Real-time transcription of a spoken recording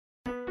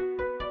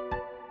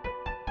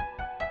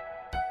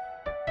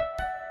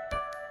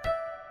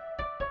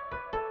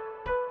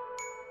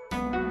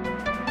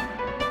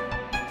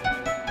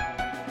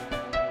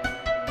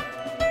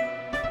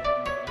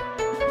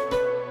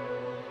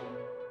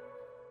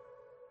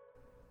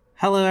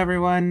Hello,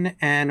 everyone,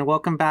 and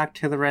welcome back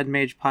to the Red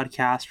Mage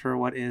podcast for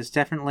what is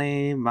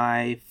definitely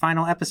my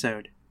final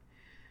episode.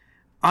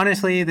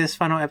 Honestly, this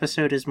final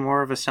episode is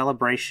more of a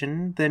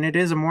celebration than it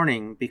is a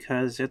mourning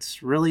because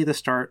it's really the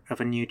start of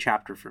a new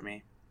chapter for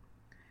me.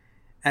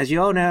 As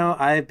you all know,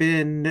 I've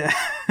been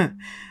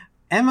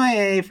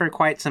MIA for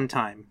quite some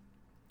time.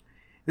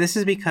 This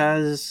is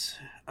because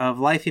of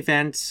life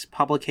events,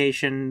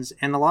 publications,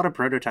 and a lot of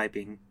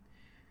prototyping.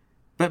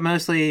 But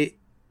mostly,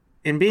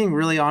 in being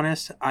really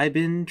honest, I've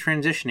been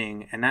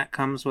transitioning, and that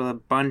comes with a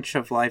bunch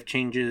of life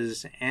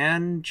changes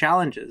and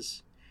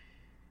challenges.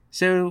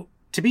 So,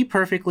 to be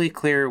perfectly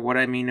clear what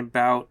I mean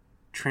about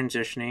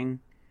transitioning,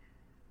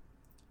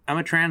 I'm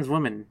a trans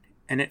woman,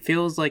 and it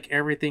feels like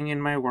everything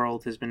in my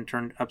world has been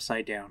turned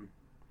upside down.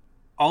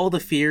 All the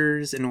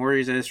fears and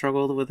worries I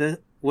struggled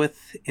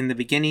with in the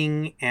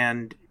beginning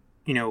and,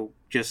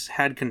 just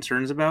had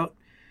concerns about,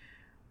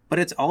 but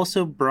it's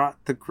also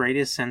brought the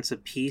greatest sense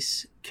of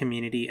peace,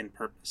 community, and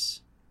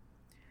purpose.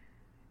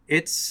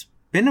 It's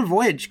been a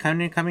voyage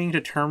coming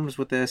to terms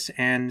with this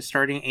and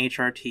starting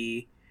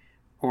HRT,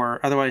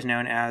 or otherwise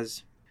known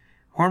as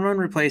hormone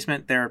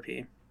replacement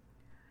therapy.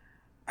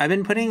 I've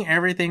been putting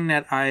everything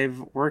that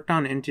I've worked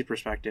on into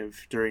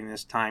perspective during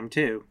this time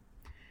too.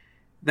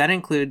 That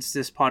includes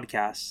this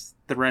podcast,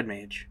 The Red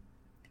Mage.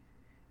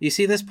 You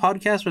see, this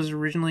podcast was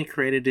originally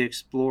created to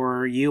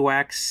explore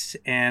UX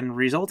and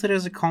resulted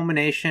as a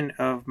culmination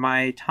of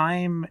my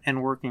time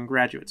and work in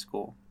graduate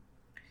school.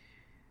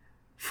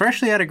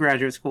 Freshly out of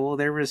graduate school,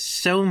 there was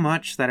so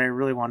much that I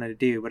really wanted to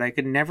do, but I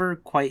could never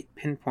quite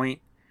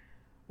pinpoint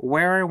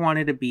where I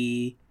wanted to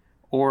be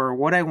or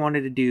what I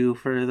wanted to do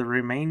for the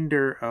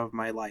remainder of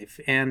my life.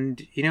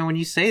 And, when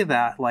you say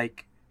that,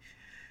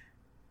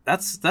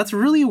 that's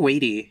really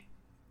weighty.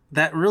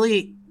 That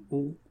really,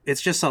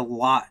 it's just a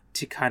lot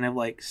to kind of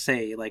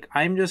say,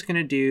 I'm just going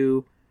to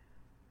do,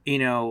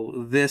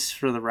 this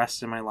for the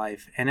rest of my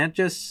life. And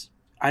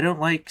I don't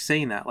like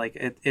saying that.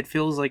 It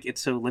feels like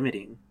it's so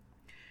limiting.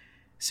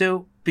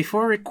 So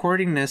before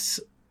recording this,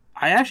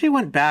 I actually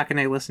went back and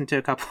I listened to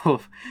a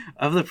couple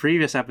of the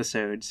previous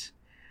episodes.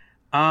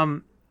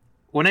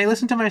 When I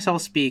listened to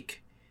myself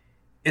speak,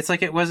 it's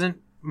like it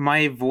wasn't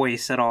my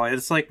voice at all.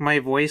 It's like my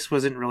voice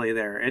wasn't really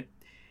there.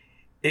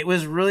 It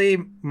was really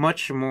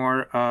much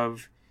more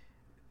of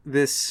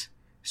this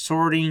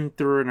sorting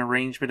through an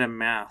arrangement of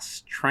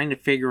maths, trying to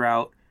figure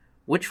out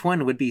which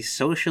one would be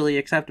socially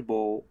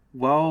acceptable,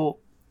 while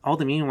all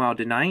the meanwhile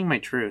denying my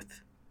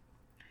truth.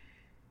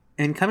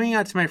 In coming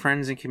out to my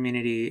friends and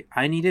community,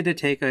 I needed to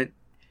take a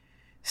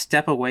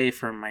step away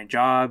from my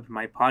job,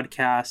 my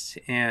podcast,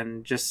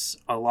 and just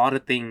a lot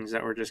of things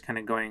that were just kind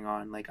of going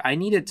on. I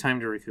needed time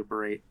to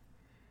recuperate.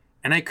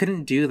 And I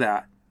couldn't do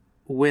that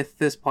with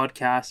this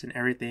podcast and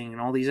everything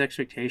and all these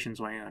expectations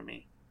weighing on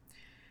me.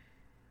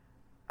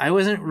 I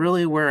wasn't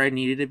really where I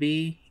needed to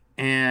be,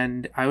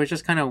 and I was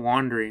just kind of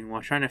wandering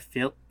while trying to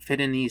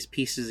fit in these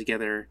pieces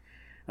together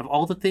of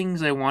all the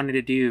things I wanted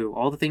to do,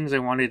 all the things I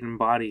wanted to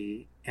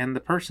embody, and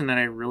the person that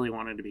I really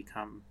wanted to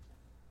become.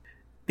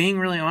 Being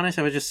really honest,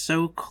 I was just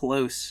so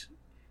close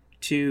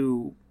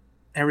to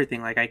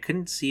everything. I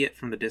couldn't see it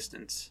from the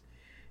distance,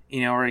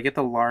 or I get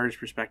the large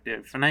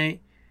perspective. And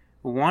I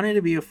wanted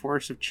to be a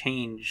force of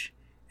change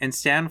and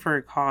stand for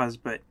a cause,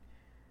 but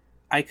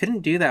I couldn't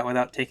do that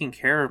without taking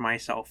care of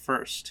myself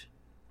first.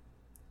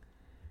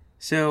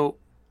 So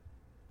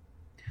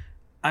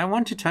I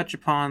want to touch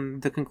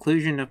upon the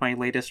conclusion of my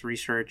latest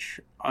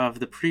research of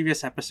the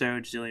previous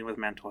episodes dealing with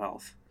mental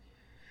health.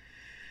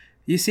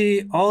 You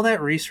see, all that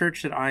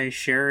research that I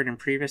shared in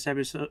previous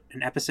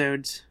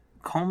episodes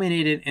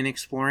culminated in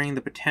exploring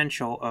the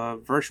potential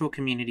of virtual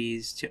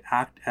communities to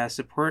act as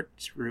support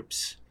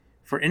groups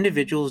for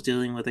individuals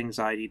dealing with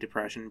anxiety,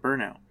 depression, and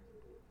burnout.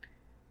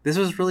 This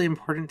was really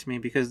important to me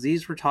because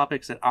these were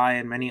topics that I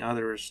and many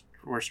others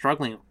were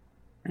struggling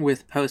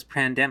with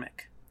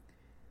post-pandemic.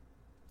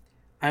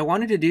 I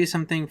wanted to do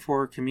something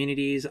for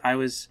communities I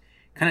was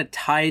kind of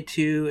tied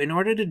to in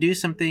order to do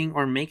something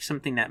or make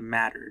something that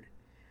mattered.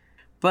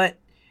 But,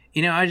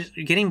 I was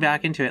getting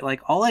back into it,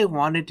 all I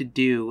wanted to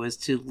do was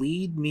to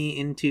lead me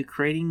into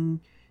creating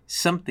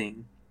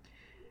something.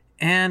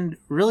 And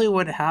really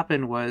what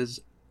happened was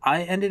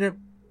I ended up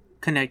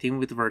connecting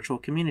with virtual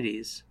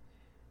communities.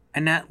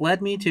 And that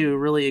led me to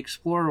really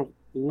explore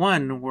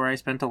one where I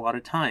spent a lot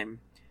of time,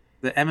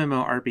 the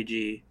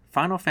MMORPG,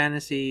 Final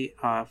Fantasy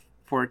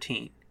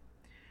XIV,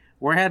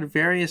 where I had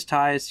various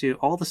ties to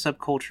all the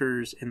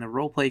subcultures in the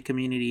roleplay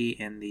community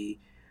and the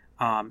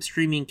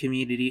streaming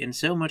community and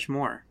so much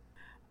more.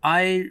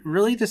 I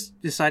really just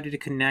decided to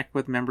connect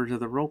with members of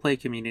the roleplay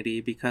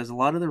community because a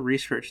lot of the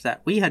research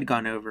that we had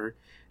gone over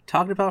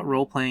talked about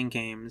role-playing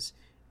games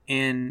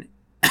in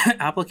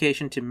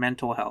application to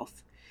mental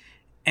health.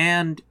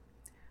 And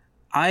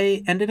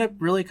I ended up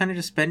really kind of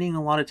just spending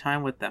a lot of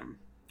time with them,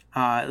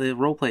 the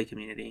roleplay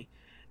community.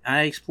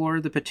 I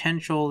explored the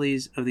potential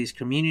of these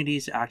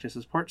communities to act as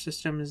support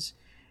systems,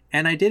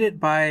 and I did it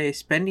by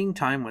spending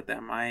time with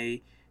them.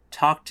 I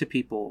talked to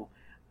people.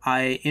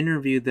 I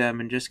interviewed them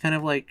and just kind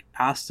of like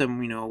asked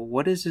them,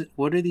 what is it?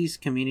 What do these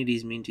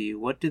communities mean to you?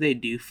 What do they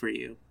do for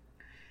you?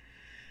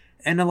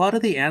 And a lot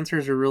of the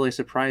answers are really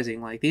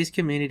surprising. Like, these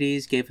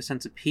communities gave a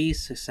sense of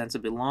peace, a sense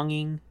of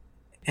belonging.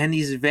 And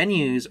these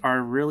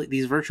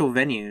virtual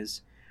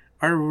venues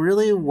are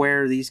really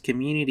where these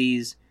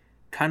communities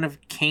kind of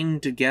came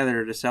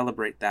together to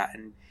celebrate that.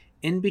 And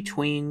in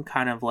between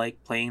kind of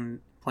like playing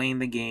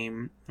the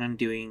game and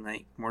doing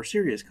like more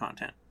serious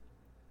content.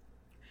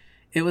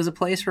 It was a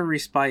place for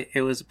respite,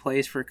 it was a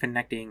place for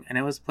connecting, and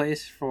it was a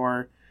place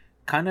for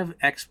kind of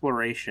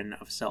exploration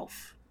of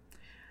self.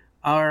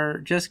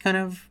 Or just kind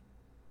of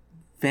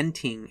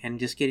venting and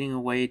just getting a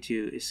way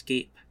to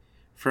escape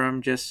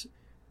from just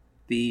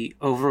the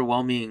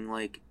overwhelming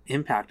like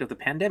impact of the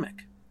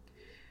pandemic.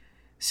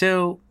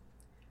 So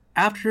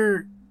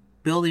after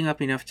building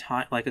up enough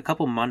time, like a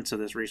couple months of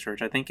this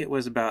research, I think it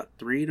was about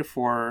 3 to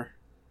 4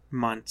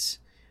 months,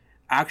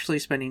 actually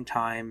spending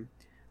time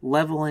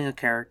leveling a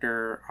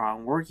character,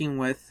 working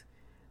with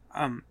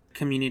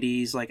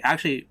communities, like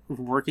actually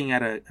working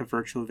at a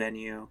virtual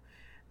venue,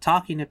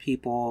 talking to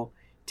people,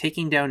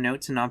 taking down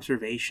notes and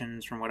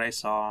observations from what I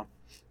saw.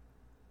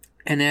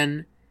 And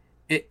then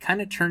it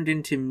kind of turned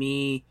into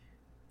me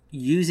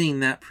using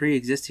that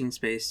pre-existing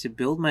space to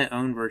build my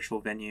own virtual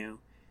venue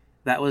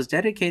that was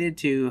dedicated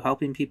to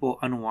helping people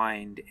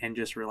unwind and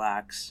just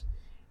relax.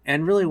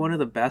 And really, one of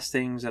the best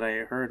things that I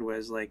heard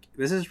was like,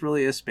 this is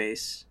really a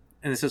space,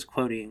 and this is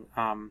quoting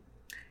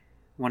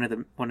one of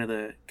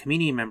the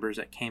community members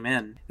that came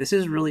in. This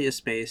is really a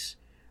space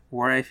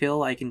where I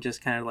feel I can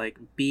just kind of like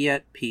be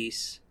at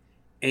peace,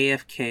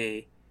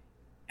 AFK,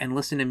 and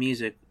listen to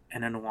music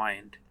and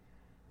unwind.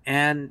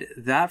 And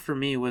that for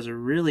me was a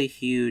really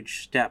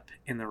huge step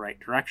in the right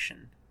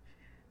direction.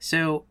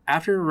 So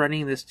after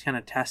running this kind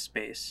of test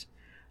space,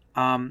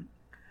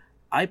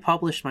 I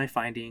published my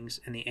findings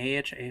in the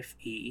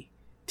AHFE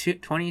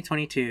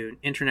 2022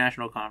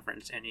 International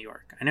Conference in New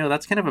York. I know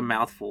that's kind of a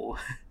mouthful,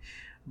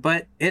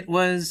 but it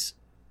was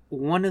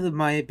one of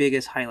my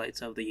biggest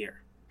highlights of the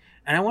year.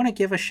 And I want to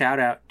give a shout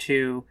out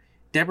to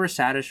Deborah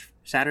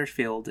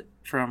Satterfield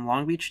from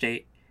Long Beach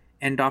State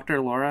and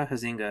Dr. Laura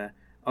Huizinga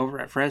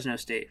over at Fresno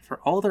State for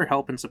all their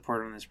help and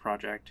support on this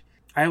project.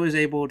 I was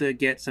able to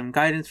get some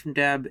guidance from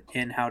Deb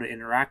in how to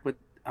interact with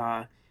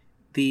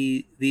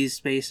these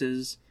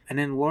spaces. And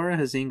then Laura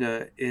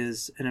Huizinga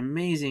is an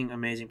amazing,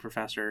 amazing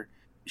professor.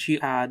 She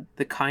had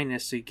the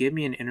kindness to give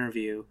me an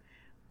interview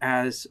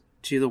as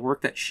to the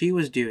work that she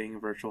was doing in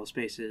virtual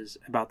spaces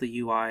about the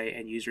UI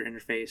and user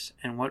interface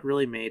and what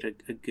really made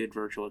a good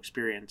virtual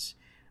experience,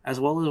 as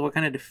well as what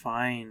kind of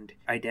defined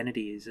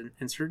identities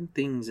and certain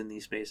things in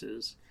these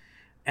spaces.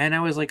 And I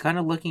was like kind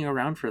of looking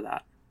around for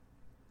that.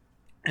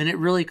 And it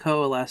really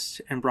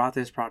coalesced and brought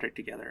this project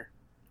together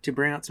to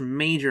bring out some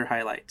major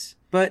highlights.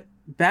 But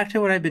back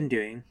to what I've been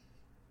doing.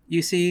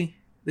 You see,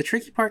 the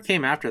tricky part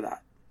came after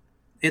that.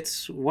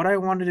 It's what I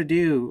wanted to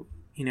do,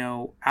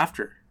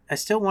 after. I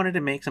still wanted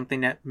to make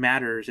something that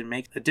matters and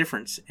make a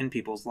difference in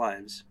people's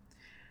lives.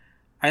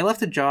 I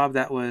left a job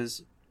that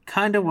was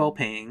kind of well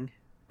paying,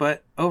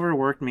 but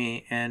overworked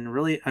me and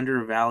really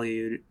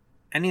undervalued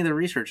any of the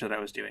research that I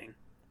was doing.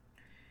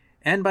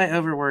 And by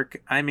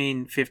overwork, I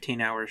mean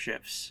 15-hour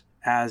shifts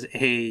as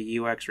a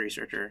UX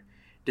researcher,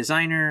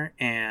 designer,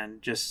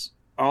 and just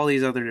all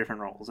these other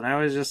different roles. And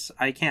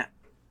I can't.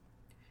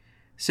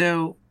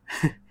 So,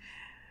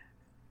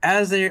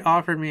 as they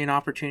offered me an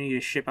opportunity to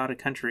ship out of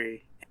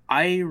country,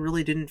 I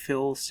really didn't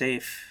feel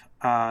safe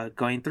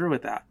going through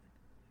with that.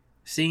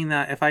 Seeing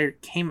that if I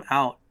came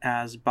out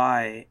as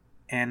bi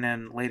and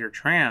then later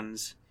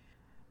trans,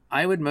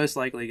 I would most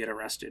likely get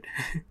arrested.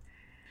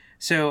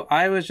 So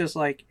I was just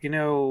like,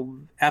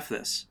 F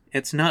this.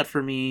 It's not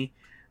for me.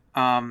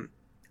 I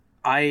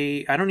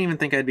don't even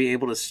think I'd be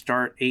able to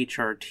start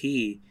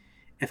HRT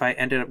if I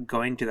ended up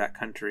going to that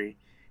country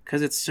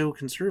because it's so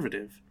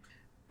conservative.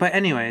 But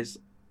anyways,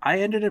 I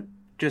ended up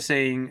just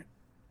saying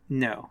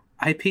no.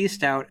 I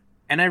peaced out,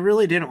 and I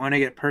really didn't want to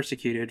get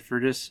persecuted for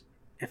just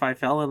if I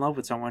fell in love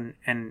with someone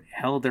and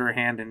held their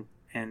hand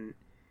in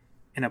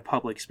a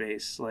public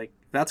space. Like,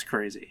 that's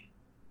crazy.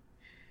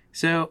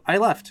 So I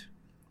left.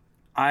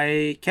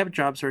 I kept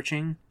job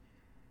searching,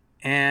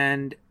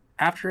 and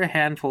after a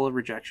handful of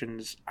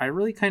rejections, I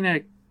really kind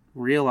of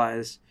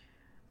realized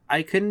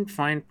I couldn't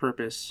find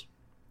purpose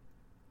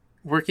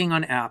working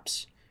on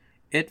apps.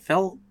 It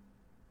felt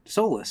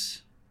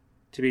soulless,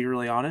 to be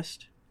really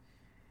honest.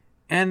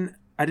 And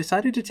I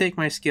decided to take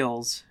my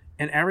skills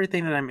and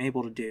everything that I'm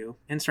able to do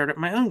and start up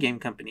my own game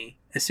company,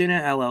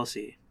 Asuna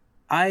LLC.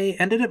 I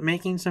ended up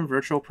making some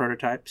virtual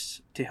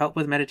prototypes to help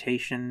with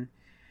meditation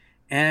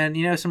and,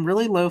 some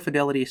really low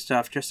fidelity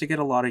stuff just to get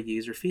a lot of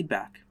user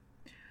feedback.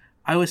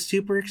 I was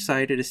super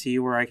excited to see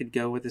where I could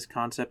go with this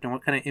concept and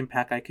what kind of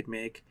impact I could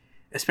make,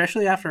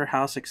 especially after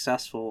how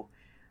successful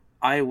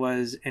I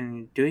was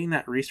in doing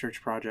that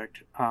research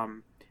project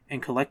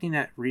and collecting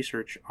that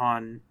research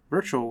on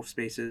virtual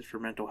spaces for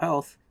mental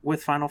health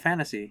with Final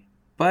Fantasy.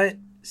 But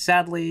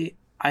sadly,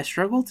 I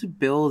struggled to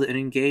build and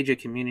engage a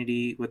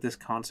community with this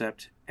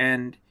concept,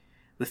 and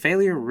the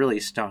failure really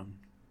stung.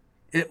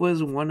 It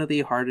was one of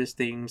the hardest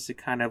things to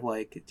kind of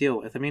like deal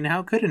with. I mean,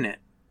 how couldn't it?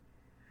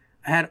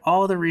 I had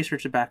all the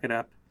research to back it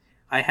up.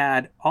 I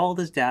had all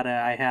this data.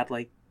 I had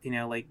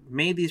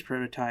made these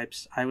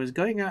prototypes. I was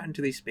going out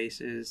into these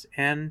spaces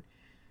and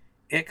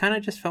it kind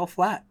of just fell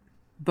flat.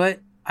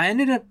 But I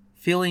ended up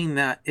feeling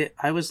that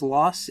I was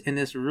lost in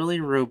this really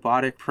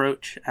robotic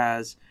approach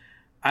as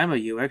I'm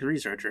a UX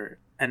researcher,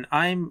 and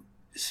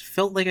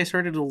felt like I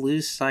started to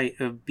lose sight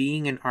of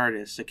being an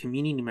artist, a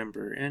community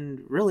member,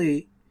 and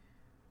really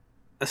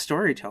a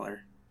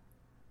storyteller.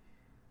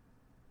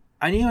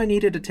 I knew I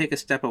needed to take a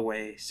step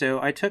away,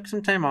 so I took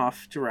some time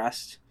off to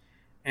rest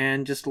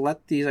and just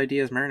let these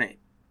ideas marinate.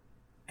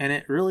 And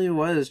it really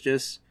was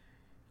just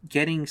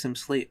getting some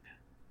sleep,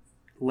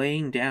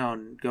 laying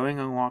down, going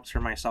on walks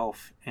for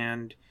myself,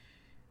 and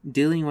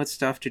dealing with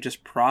stuff to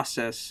just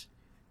process,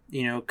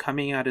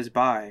 coming out as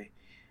bi,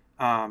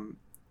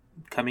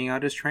 coming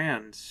out as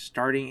trans,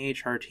 starting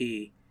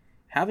HRT,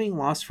 having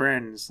lost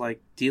friends,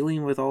 like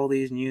dealing with all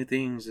these new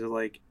things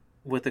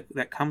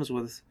that comes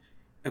with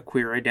a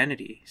queer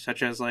identity,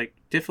 such as like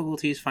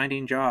difficulties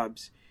finding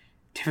jobs,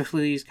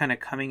 difficulties kind of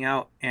coming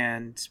out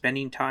and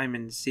spending time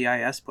in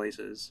CIS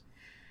places,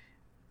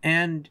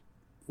 and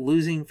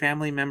losing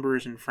family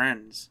members and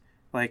friends.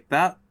 Like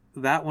that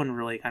one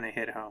really kind of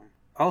hit home.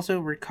 Also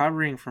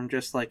recovering from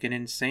just like an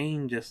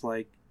insane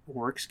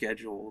work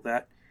schedule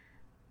that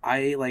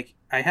I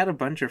had a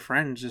bunch of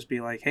friends just be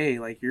like, hey,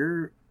 like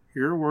you're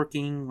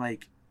working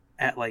like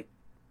at like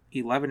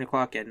 11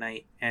 o'clock at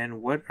night,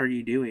 and what are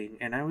you doing?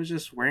 And I was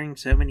just wearing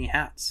so many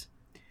hats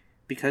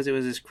because it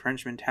was this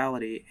crunch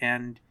mentality,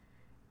 and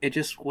it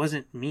just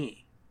wasn't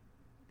me.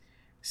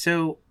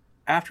 So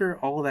after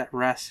all that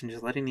rest and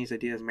just letting these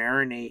ideas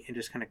marinate and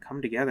just kind of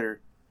come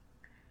together,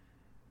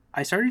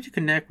 I started to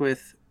connect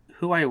with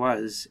who I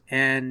was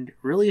and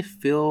really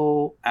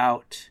fill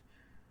out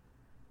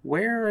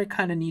where I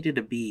kind of needed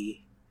to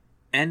be.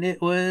 And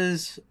it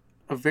was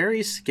a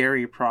very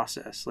scary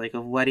process, like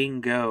of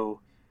letting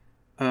go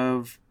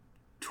of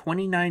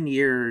 29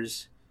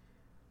 years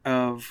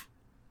of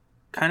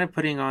kind of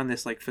putting on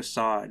this like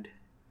facade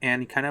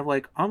and kind of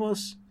like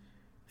almost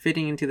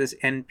fitting into this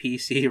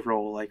NPC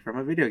role, like from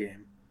a video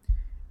game.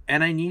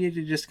 And I needed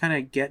to just kind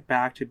of get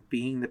back to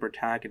being the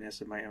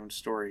protagonist of my own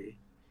story.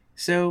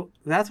 So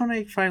that's when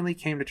I finally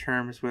came to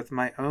terms with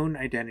my own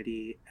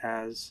identity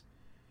as,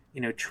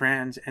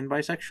 trans and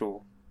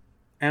bisexual.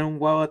 And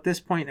while at this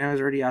point I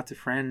was already out to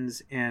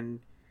friends and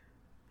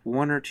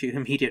one or two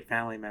immediate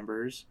family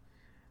members,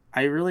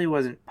 I really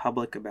wasn't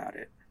public about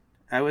it.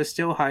 I was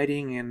still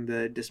hiding in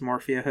the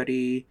dysmorphia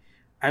hoodie.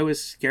 I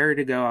was scared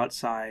to go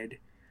outside.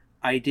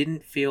 I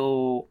didn't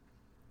feel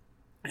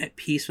at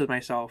peace with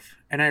myself.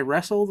 And I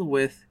wrestled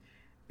with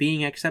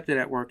being accepted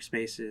at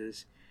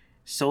workspaces,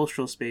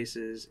 social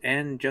spaces,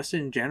 and just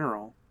in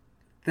general.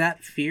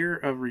 That fear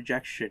of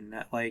rejection,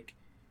 that like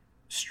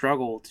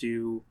struggle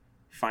to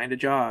find a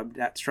job,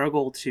 that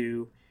struggle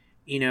to,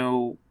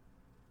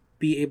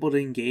 be able to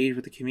engage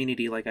with the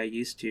community like I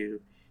used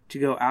to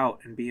go out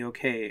and be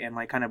okay and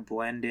like kind of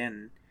blend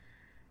in.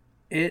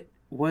 It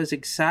was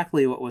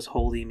exactly what was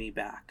holding me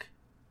back.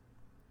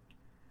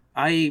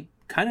 I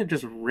kind of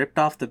just ripped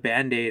off the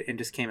band-aid and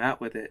just came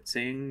out with it,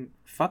 saying,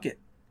 fuck it.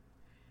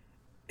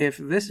 If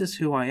this is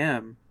who I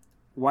am,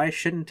 why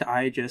shouldn't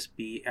I just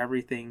be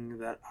everything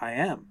that I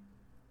am?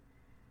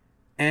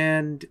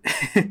 And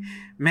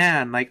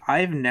man, like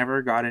I've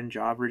never gotten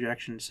job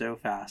rejection so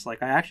fast.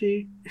 Like I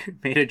actually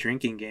made a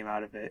drinking game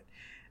out of it,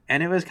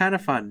 and it was kind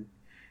of fun.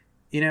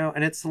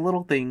 And it's the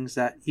little things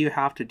that you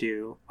have to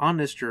do on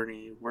this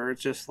journey where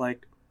it's just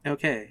like,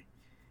 okay,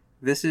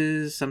 this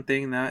is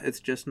something that it's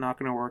just not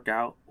going to work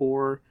out,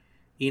 or,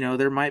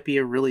 there might be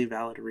a really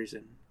valid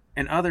reason.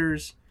 And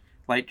others,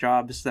 like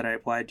jobs that I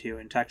applied to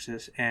in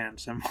Texas and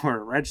some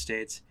more red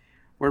states,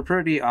 were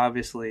pretty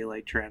obviously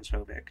like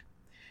transphobic.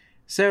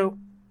 So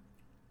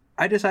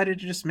I decided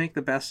to just make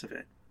the best of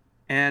it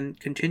and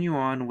continue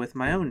on with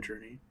my own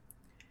journey.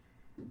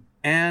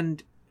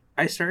 And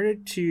I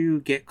started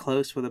to get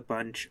close with a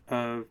bunch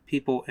of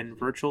people in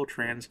virtual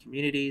trans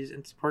communities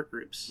and support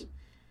groups.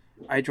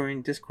 I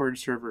joined Discord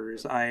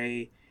servers.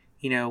 I,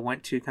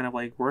 went to kind of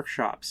like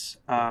workshops.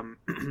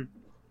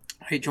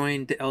 I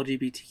joined the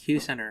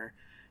LGBTQ Center.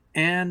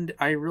 And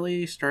I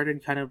really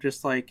started kind of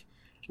just like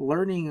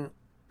learning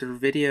through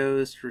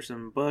videos, through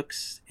some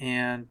books,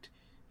 and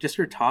just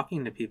through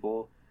talking to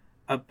people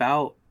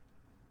about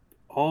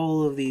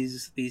all of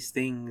these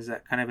things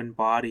that kind of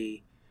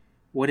embody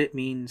what it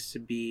means to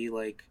be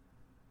like,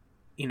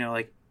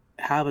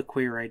 have a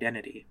queer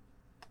identity.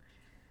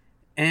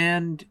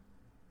 And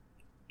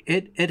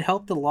it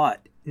helped a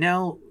lot.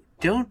 Now,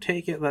 don't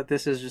take it that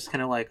this is just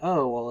kind of like,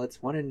 oh, well,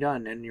 it's one and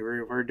done and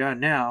we're done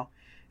now.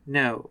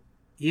 No,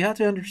 you have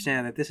to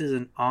understand that this is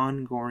an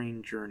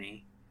ongoing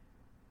journey.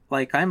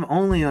 Like, I'm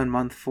only on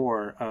month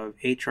 4 of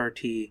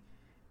HRT,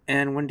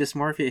 and when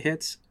dysmorphia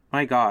hits,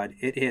 my God,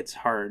 it hits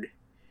hard.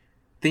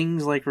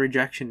 Things like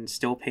rejection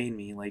still pain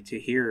me, like to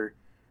hear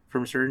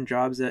from certain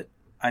jobs that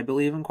I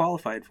believe I'm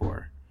qualified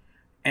for.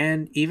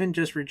 And even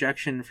just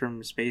rejection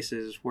from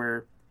spaces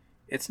where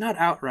it's not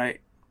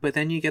outright, but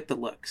then you get the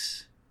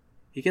looks,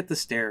 you get the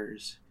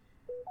stares,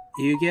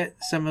 you get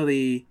some of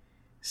the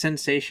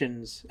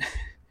sensations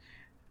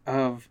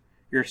of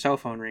your cell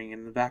phone ring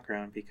in the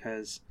background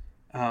because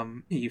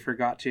you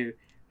forgot to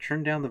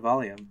turn down the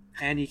volume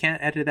and you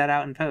can't edit that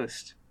out in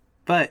post.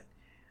 But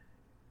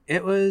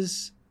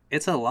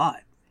it's a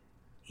lot,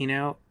 you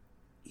know.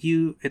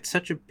 It's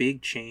such a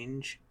big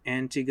change,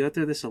 and to go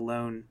through this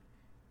alone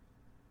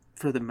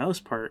for the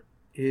most part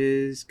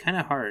is kind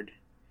of hard,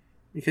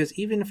 because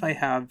even if I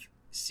have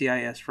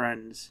CIS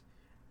friends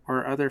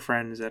or other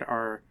friends that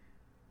are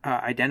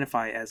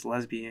identify as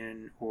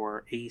lesbian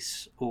or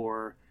ace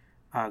or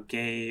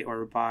gay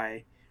or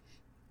bi,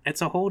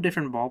 it's a whole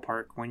different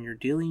ballpark when you're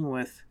dealing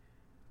with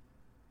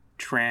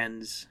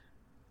trans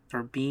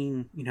or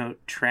being,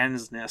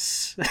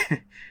 transness.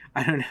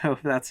 I don't know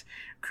if that's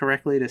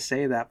correctly to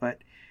say that, but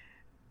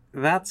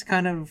that's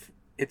kind of,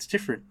 it's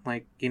different.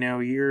 Like,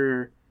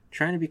 you're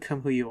trying to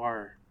become who you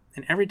are.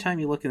 And every time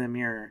you look in the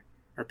mirror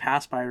or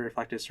pass by a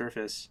reflective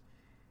surface,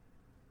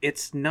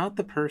 it's not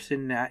the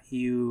person that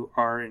you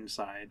are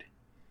inside.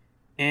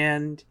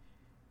 And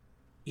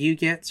you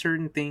get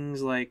certain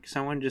things like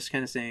someone just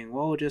kind of saying,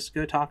 well, just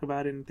go talk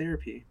about it in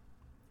therapy.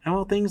 And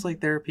well, things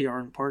like therapy are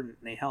important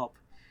and they help.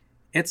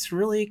 It's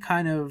really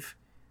kind of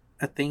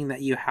a thing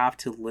that you have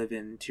to live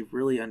in to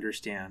really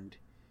understand.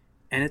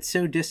 And it's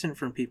so distant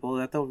from people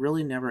that they'll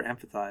really never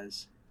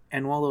empathize.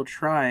 And while they'll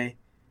try,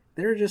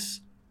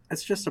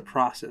 it's just a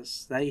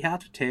process that you have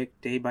to take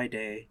day by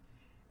day.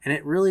 And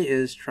it really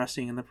is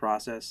trusting in the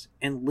process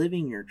and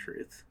living your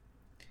truth.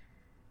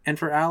 And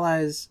for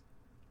allies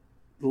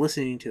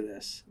listening to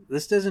this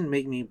doesn't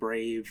make me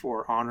brave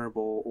or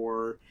honorable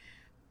or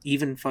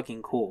even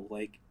fucking cool.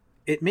 Like,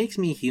 it makes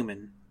me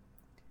human.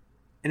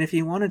 And if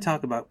you want to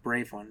talk about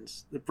brave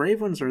ones, the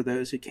brave ones are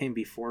those who came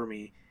before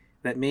me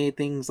that made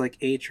things like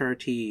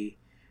HRT,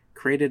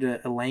 created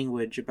a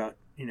language about,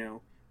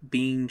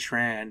 being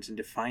trans and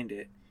defined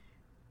it,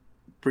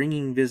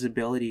 bringing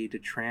visibility to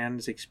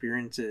trans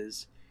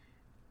experiences,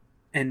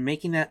 and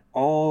making that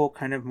all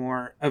kind of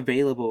more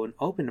available and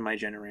open to my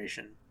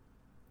generation.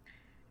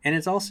 And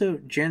it's also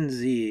Gen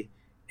Z,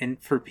 and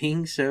for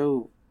being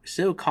so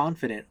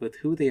confident with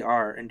who they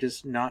are and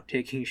just not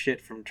taking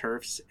shit from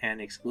TERFs and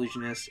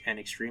exclusionists and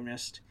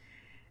extremists,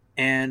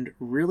 and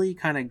really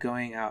kind of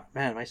going out.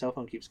 Man, my cell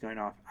phone keeps going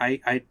off.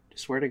 I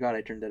swear to God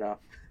I turned it off.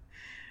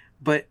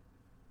 But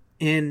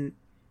in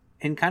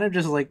kind of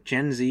just like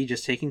Gen Z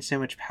just taking so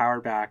much power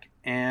back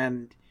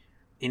and,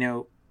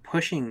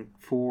 pushing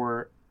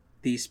for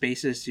these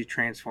spaces to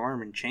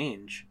transform and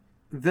change.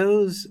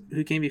 Those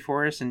who came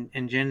before us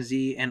and Gen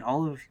Z and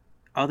all of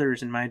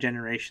others in my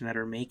generation that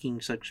are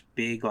making such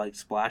big like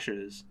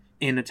splashes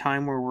in a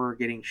time where we're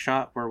getting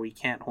shot, where we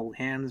can't hold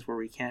hands, where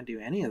we can't do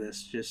any of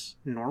this just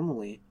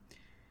normally,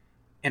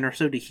 and are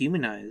so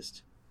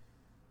dehumanized,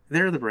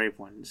 they're the brave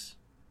ones.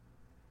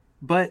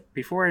 But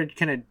before I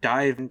kind of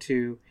dive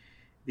into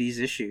these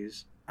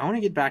issues, I want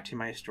to get back to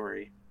my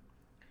story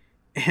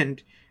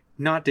and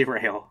not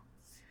derail.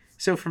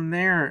 So from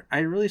there, I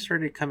really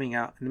started coming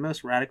out in the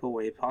most radical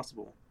way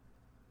possible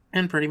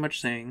and pretty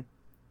much saying,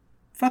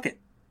 fuck it.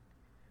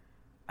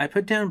 I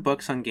put down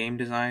books on game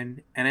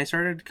design and I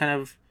started kind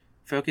of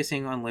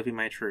focusing on living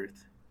my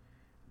truth,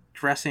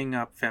 dressing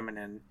up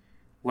feminine,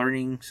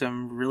 learning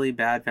some really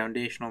bad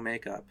foundational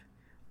makeup,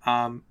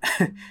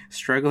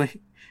 struggling,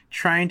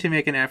 trying to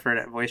make an effort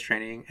at voice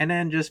training, and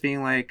then just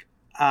being like,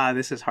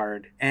 this is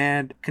hard,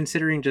 and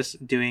considering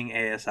just doing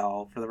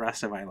ASL for the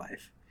rest of my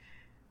life.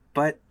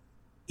 But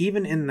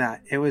even in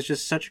that, it was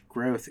just such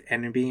growth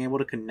and being able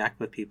to connect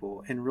with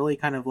people and really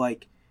kind of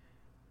like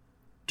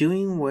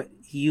doing what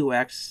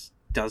UX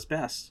does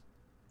best,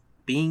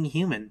 being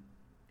human.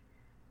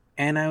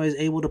 And I was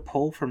able to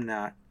pull from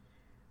that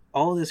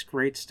all this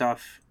great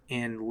stuff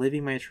in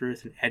living my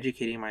truth and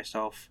educating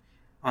myself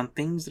on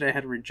things that I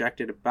had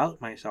rejected about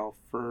myself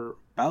for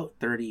about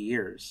 30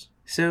 years.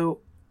 So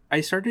I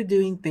started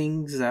doing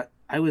things that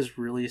I was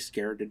really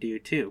scared to do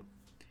too.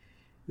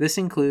 This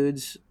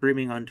includes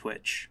streaming on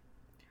Twitch.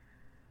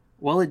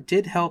 While it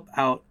did help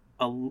out,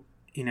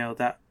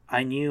 that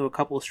I knew a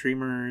couple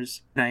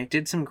streamers and I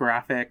did some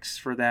graphics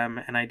for them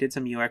and I did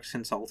some UX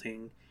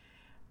consulting,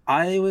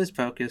 I was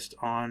focused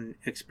on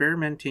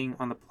experimenting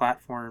on the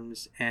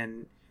platforms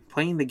and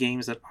playing the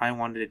games that I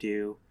wanted to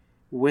do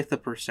with the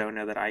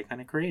persona that I kind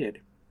of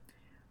created.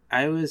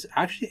 I was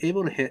actually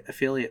able to hit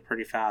affiliate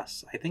pretty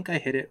fast. I think I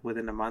hit it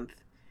within a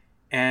month.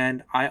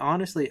 And I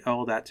honestly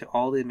owe that to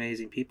all the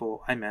amazing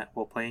people I met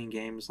while playing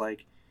games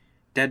like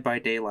Dead by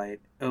Daylight,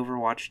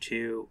 Overwatch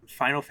 2,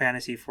 Final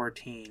Fantasy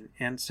XIV,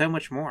 and so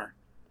much more.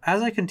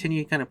 As I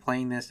continued kind of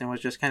playing this and was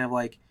just kind of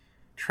like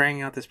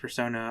trying out this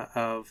persona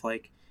of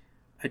like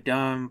a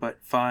dumb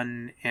but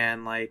fun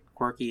and like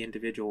quirky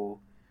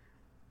individual,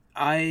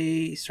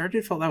 I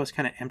started to feel that was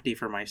kind of empty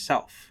for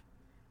myself.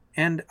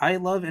 And I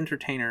love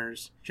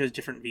entertainers, just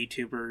different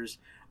VTubers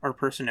or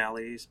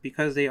personalities,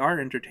 because they are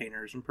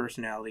entertainers and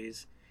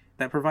personalities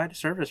that provide a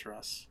service for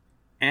us.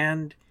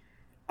 And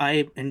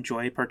I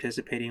enjoy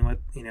participating with,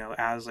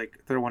 as like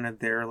they're one of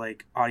their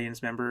like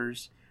audience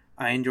members.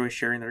 I enjoy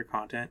sharing their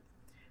content.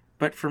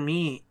 But for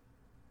me,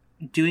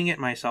 doing it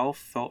myself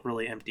felt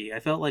really empty.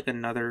 I felt like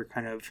another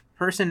kind of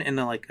person in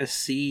a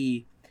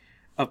sea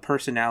of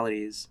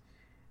personalities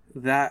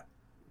that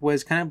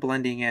was kind of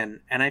blending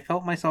in, and I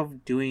felt myself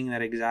doing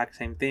that exact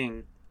same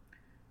thing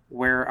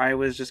where I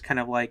was just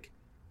kind of like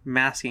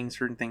masking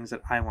certain things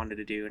that I wanted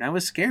to do, and I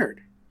was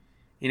scared.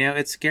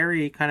 It's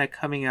scary kind of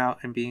coming out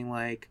and being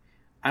like,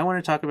 I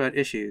want to talk about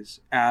issues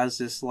as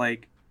this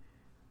like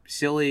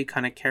silly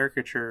kind of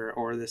caricature,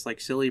 or this like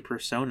silly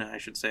persona, I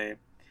should say,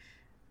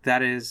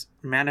 that is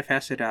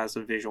manifested as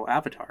a visual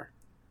avatar.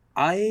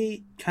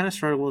 I kind of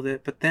struggled with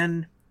it, but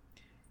then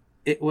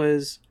it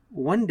was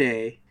one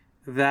day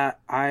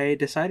that I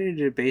decided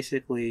to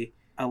basically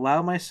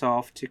allow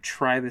myself to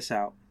try this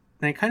out.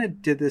 And I kind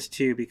of did this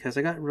too because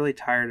I got really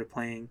tired of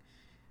playing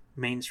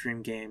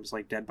mainstream games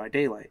like Dead by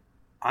Daylight.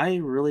 I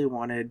really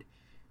wanted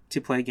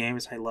to play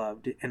games I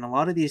loved, and a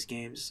lot of these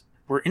games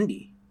were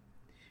indie.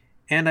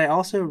 And I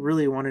also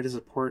really wanted to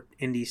support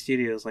indie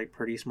studios like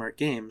Pretty Smart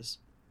Games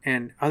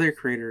and other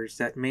creators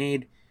that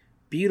made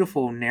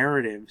beautiful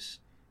narratives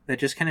that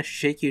just kind of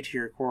shake you to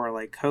your core,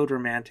 like Code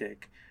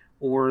Romantic,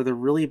 or the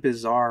really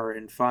bizarre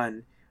and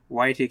fun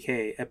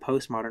Y2K, a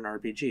postmodern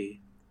RPG.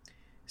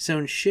 So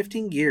in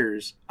shifting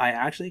gears, I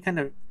actually kind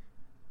of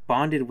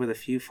bonded with a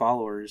few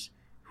followers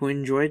who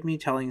enjoyed me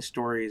telling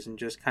stories and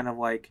just kind of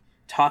like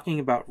talking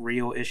about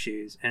real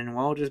issues, and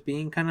while just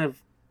being kind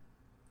of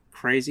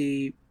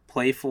crazy,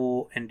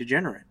 playful, and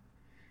degenerate.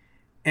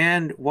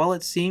 And while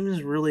it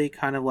seems really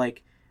kind of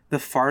like the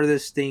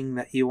farthest thing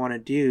that you want to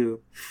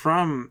do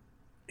from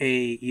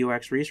a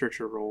UX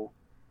researcher role,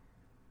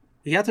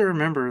 you have to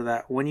remember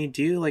that when you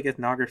do like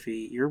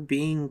ethnography, you're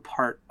being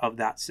part of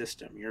that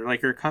system.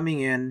 You're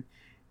coming in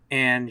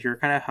and you're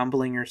kind of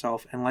humbling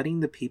yourself and letting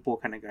the people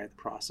kind of guide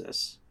the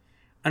process.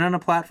 And on a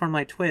platform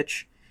like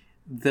Twitch,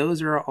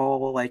 those are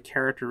all like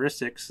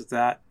characteristics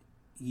that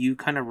you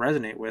kind of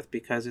resonate with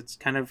because it's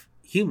kind of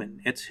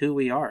human. It's who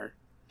we are.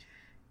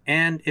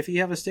 And if you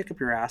have a stick up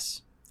your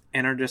ass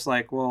and are just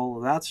like, well,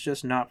 that's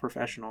just not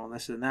professional and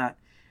this and that,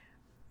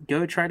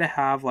 go try to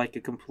have like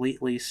a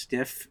completely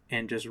stiff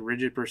and just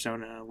rigid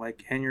persona,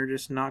 and you're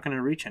just not going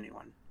to reach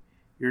anyone.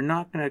 You're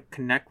not going to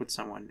connect with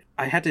someone.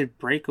 I had to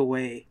break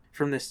away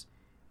from this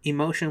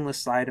emotionless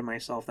side of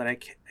myself that I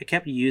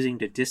kept using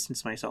to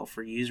distance myself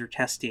for user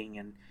testing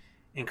and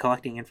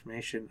collecting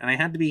information. And I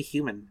had to be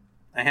human.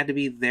 I had to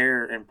be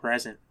there and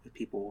present with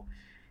people.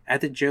 I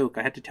had to joke.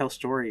 I had to tell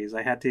stories.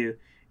 I had to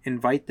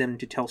invite them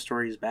to tell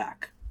stories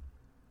back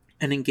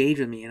and engage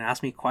with me and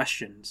ask me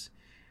questions.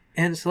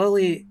 And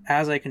slowly,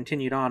 as I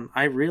continued on,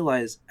 I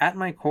realized at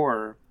my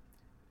core,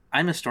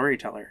 I'm a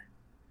storyteller.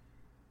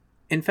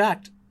 In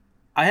fact,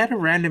 I had a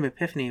random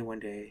epiphany one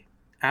day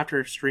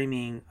after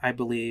streaming, I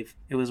believe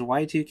it was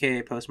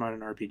Y2K Postmodern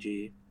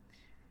RPG,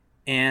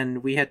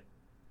 and we had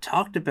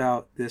talked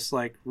about this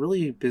like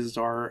really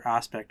bizarre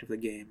aspect of the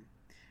game,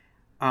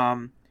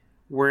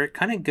 where it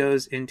kind of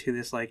goes into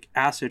this like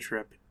acid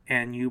trip,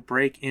 and you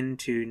break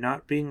into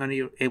not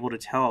being able to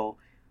tell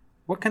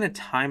what kind of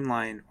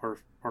timeline or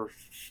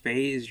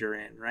phase you're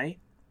in, right?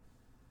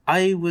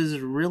 I was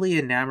really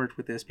enamored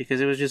with this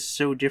because it was just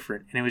so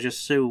different and it was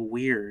just so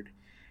weird.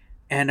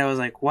 And I was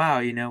like,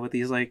 wow, with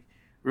these like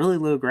really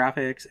low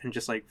graphics and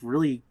just like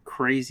really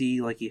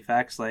crazy like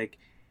effects, like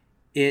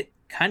it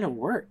kind of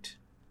worked.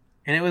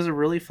 And it was a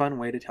really fun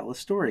way to tell a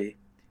story.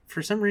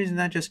 For some reason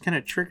that just kind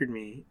of triggered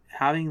me,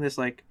 having this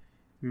like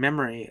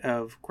memory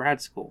of grad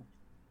school.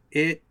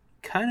 It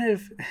kind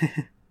of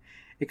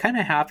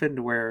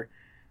happened where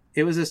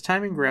it was this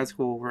time in grad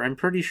school where I'm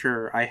pretty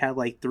sure I had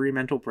like 3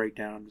 mental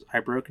breakdowns. I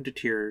broke into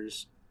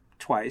tears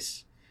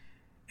twice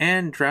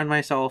and drowned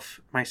my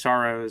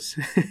sorrows,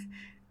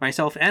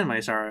 myself and my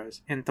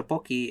sorrows in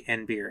tteokbokki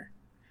and beer.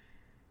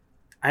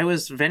 I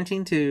was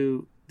venting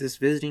to this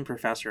visiting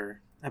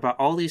professor about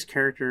all these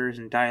characters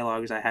and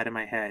dialogues I had in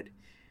my head,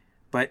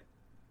 but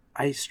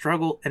I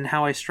struggled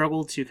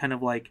to kind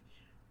of like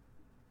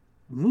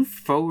move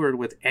forward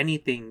with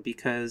anything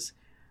because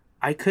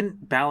I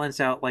couldn't balance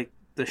out like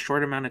the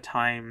short amount of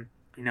time,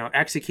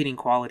 executing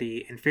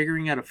quality and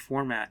figuring out a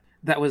format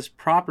that was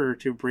proper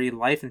to breathe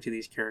life into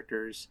these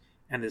characters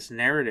and this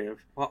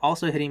narrative, while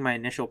also hitting my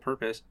initial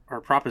purpose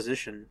or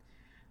proposition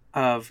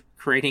of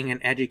creating an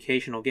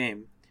educational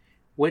game,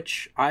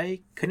 which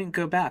I couldn't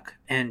go back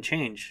and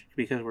change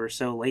because we're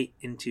so late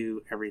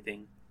into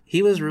everything.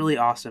 He was really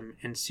awesome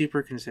and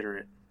super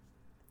considerate.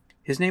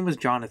 His name was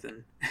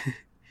Jonathan.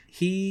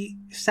 He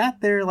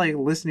sat there like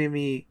listening to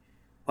me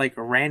like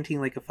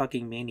ranting like a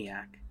fucking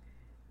maniac.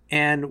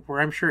 And where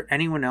I'm sure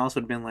anyone else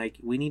would have been like,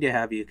 we need to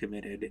have you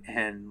committed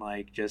and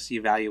like just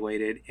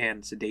evaluated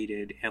and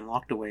sedated and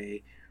locked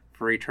away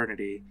for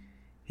eternity.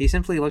 He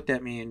simply looked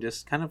at me and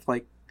just kind of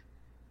like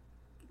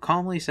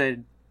calmly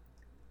said,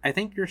 I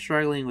think you're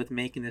struggling with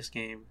making this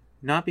game,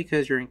 not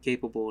because you're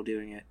incapable of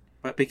doing it,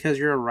 but because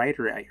you're a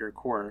writer at your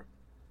core.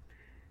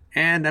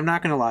 And I'm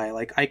not going to lie,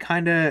 like I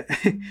kind of,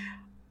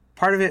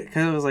 part of it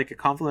because it was like a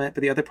compliment,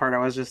 but the other part I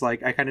was just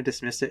like, I kind of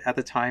dismissed it at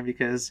the time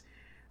because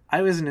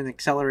I was in an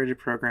accelerated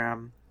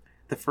program,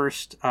 the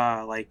first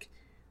like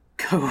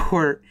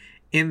cohort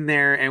in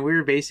there, and we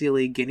were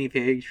basically guinea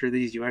pigs for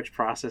these UX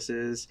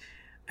processes.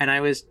 And I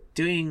was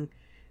doing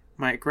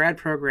my grad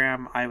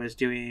program, I was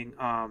doing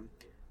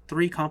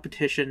 3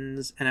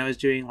 competitions, and I was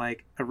doing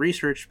like a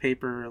research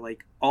paper,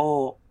 like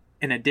all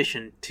in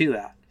addition to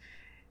that.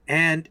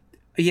 And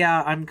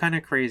yeah, I'm kind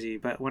of crazy,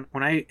 but when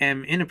I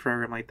am in a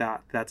program like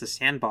that, that's a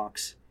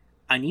sandbox,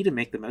 I need to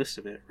make the most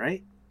of it,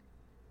 right?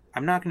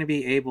 I'm not going to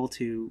be able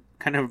to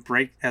kind of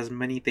break as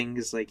many things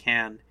as I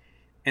can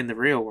in the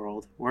real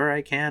world where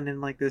I can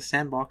in like this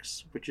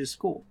sandbox, which is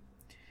school.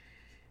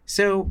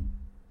 So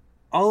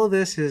all of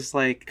this is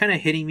like kind of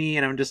hitting me,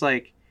 and I'm just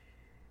like,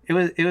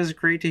 it was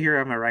great to hear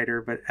I'm a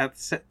writer, but at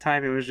the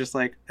time it was just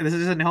like, this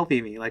isn't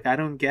helping me. Like, I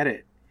don't get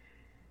it.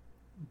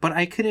 But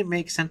I couldn't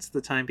make sense at the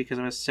time because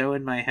I was so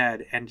in my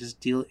head and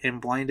just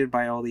blinded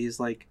by all these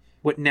like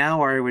what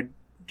now I would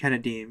kind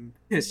of deem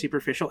as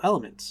superficial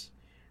elements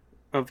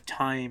of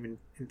time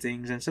and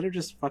things, instead of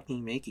just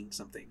fucking making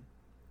something.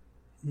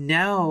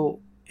 Now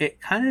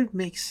it kind of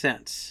makes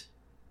sense.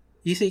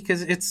 You see,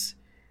 because it's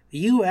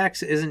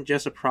UX isn't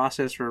just a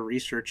process for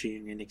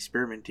researching and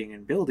experimenting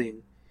and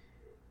building.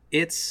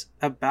 It's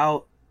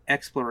about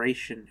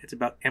exploration, it's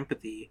about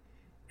empathy,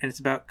 and it's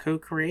about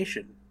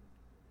co-creation.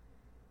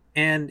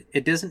 And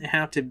it doesn't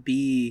have to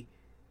be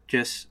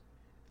just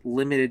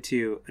limited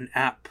to an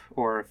app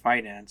or a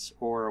finance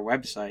or a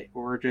website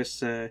or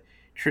just a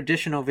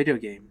traditional video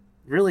game.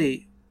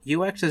 Really,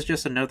 UX is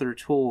just another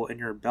tool in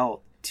your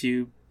belt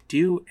to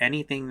do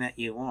anything that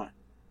you want.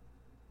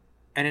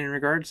 And in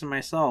regards to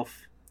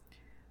myself,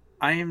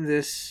 I am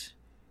this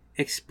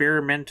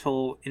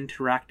experimental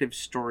interactive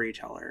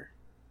storyteller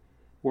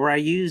where I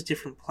use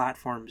different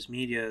platforms,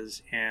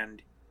 medias,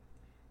 and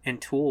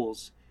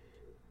tools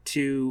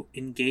to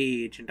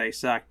engage and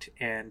dissect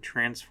and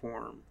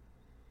transform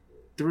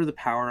through the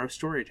power of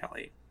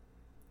storytelling.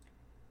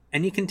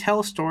 And you can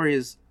tell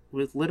stories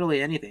with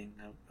literally anything.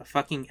 A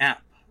fucking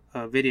app,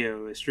 a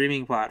video, a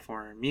streaming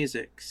platform,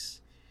 music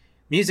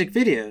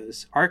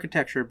videos,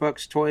 architecture,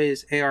 books,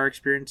 toys, AR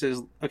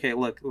experiences. Okay,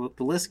 look,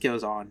 the list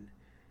goes on.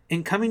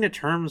 In coming to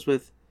terms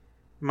with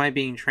my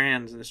being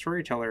trans and a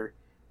storyteller,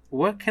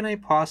 what can I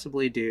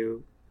possibly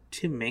do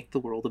to make the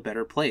world a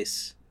better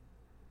place?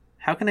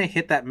 How can I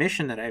hit that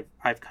mission that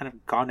I've kind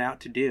of gone out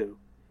to do?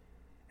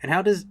 And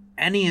how does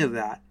any of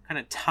that kind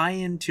of tie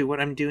into what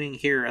I'm doing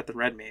here at the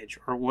Red Mage,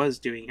 or was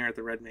doing here at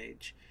the Red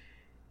Mage?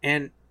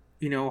 And,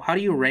 you know, how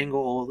do you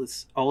wrangle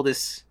all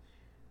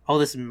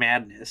this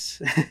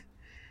madness?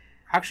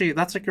 Actually,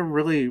 that's like a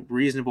really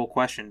reasonable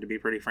question, to be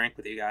pretty frank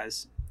with you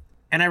guys.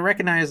 And I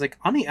recognize, like,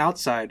 on the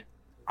outside,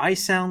 I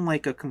sound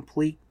like a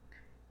complete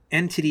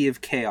entity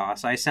of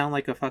chaos. I sound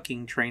like a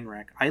fucking train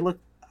wreck.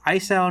 I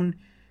sound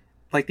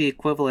like the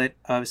equivalent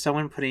of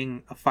someone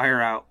putting a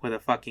fire out with a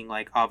fucking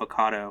like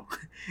avocado.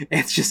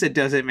 It's just, it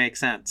doesn't make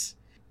sense.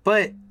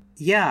 But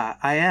yeah,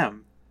 I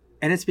am.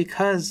 And it's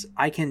because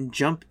I can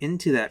jump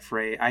into that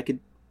fray. I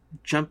could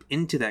jump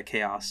into that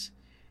chaos.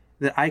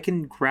 That I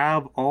can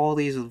grab all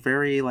these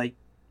very like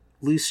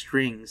loose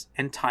strings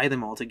and tie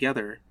them all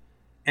together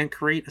and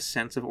create a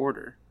sense of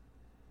order.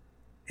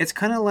 It's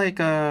kind of like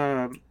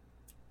a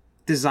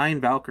design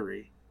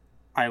Valkyrie,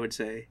 I would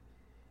say.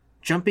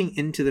 Jumping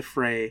into the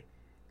fray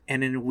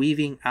and then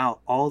weaving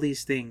out all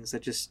these things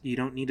that just you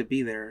don't need to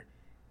be there,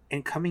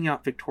 and coming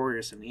out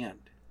victorious in the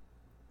end.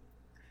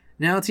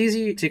 Now, it's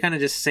easy to kind of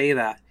just say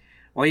that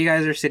while you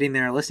guys are sitting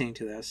there listening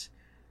to this,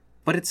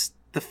 but it's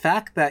the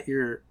fact that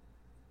you're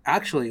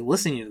actually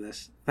listening to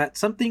this that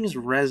something's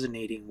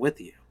resonating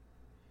with you.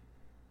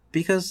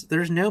 Because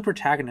there's no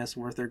protagonist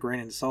worth their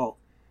grain of salt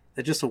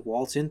that just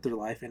waltz in through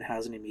life and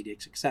has an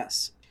immediate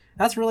success.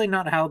 That's really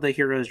not how the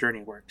hero's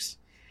journey works.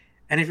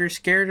 And if you're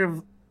scared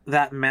of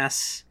that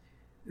mess,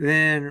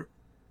 then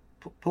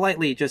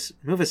politely just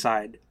move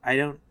aside. I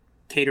don't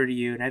cater to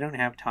you, and I don't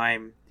have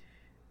time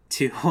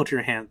to hold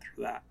your hand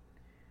through that.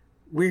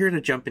 We're here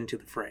to jump into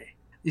the fray.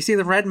 You see,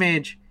 the Red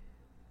Mage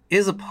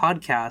is a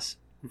podcast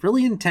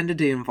really intended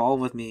to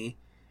involve with me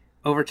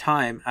over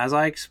time as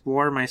I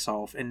explore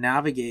myself and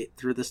navigate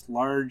through this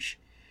large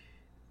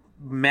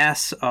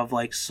mess of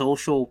like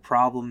social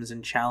problems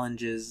and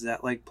challenges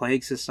that like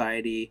plague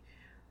society,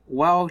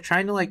 while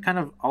trying to like kind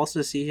of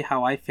also see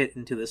how I fit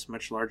into this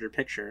much larger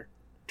picture.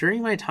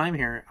 During my time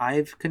here,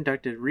 I've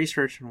conducted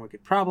research on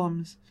wicked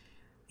problems,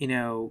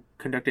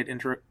 conducted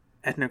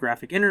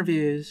ethnographic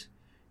interviews,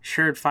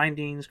 shared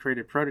findings,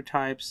 created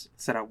prototypes,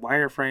 set up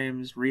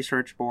wireframes,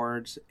 research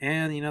boards,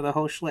 and, the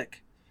whole schlick.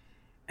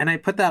 And I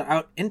put that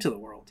out into the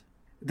world.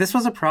 This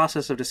was a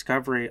process of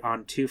discovery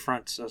on 2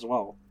 fronts as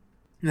well.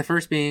 The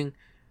first being,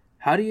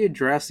 how do you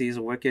address these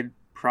wicked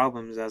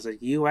problems as a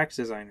UX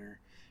designer?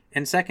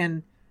 And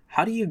second,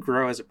 how do you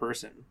grow as a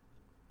person?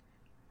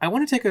 I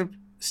want to take a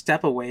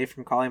step away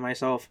from calling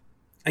myself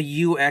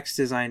a UX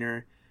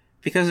designer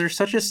because there's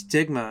such a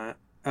stigma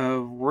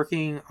of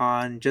working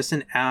on just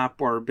an app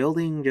or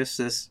building just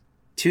this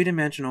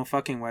 2-dimensional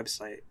fucking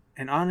website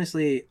And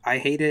honestly, I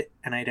hate it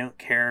and I don't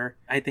care.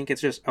 I think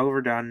it's just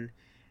overdone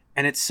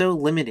and it's so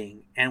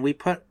limiting. And we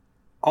put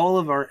all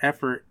of our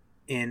effort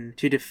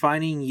into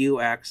defining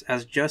UX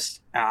as just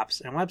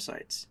apps and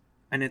websites.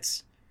 And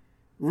it's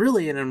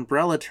really an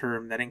umbrella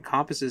term that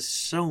encompasses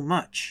so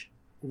much.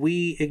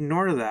 We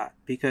ignore that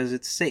because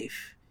it's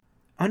safe.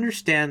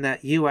 Understand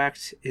that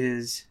UX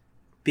is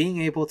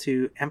being able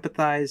to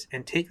empathize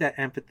and take that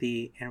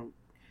empathy and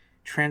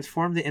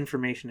transform the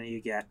information that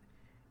you get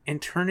and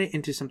turn it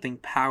into something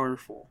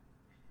powerful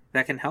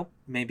that can help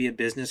maybe a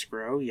business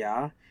grow,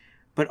 yeah,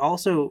 but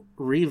also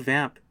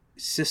revamp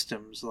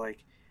systems.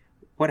 Like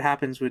what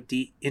happens with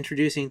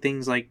introducing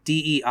things like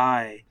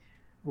DEI,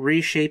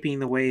 reshaping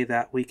the way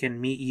that we can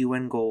meet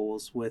UN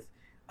goals with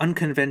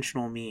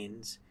unconventional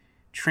means,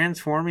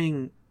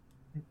 transforming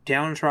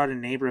downtrodden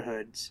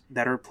neighborhoods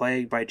that are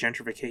plagued by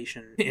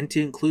gentrification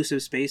into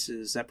inclusive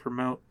spaces that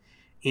promote,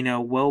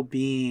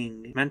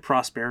 well-being and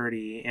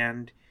prosperity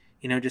and,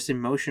 just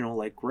emotional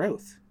like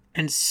growth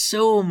and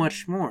so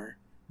much more.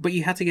 But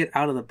you have to get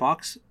out of the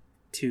box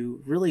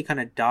to really kind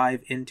of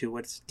dive into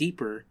what's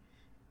deeper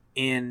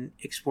in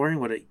exploring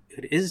what it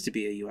is to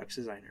be a UX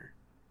designer.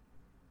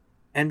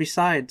 And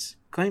besides,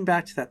 going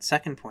back to that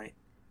second point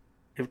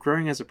of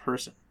growing as a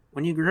person,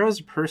 when you grow as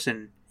a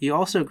person, you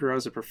also grow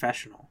as a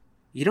professional.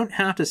 You don't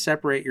have to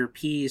separate your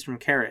peas from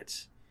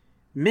carrots.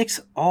 Mix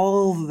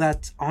all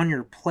that's on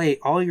your plate,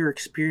 all your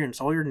experience,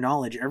 all your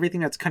knowledge,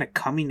 everything that's kind of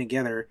coming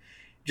together,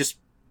 just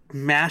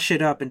mash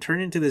it up and turn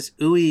it into this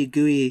ooey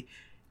gooey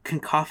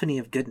cacophony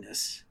of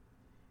goodness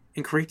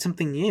and create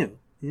something new.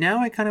 Now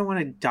I kind of want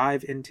to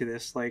dive into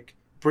this, like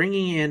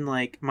bringing in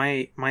like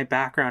my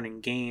background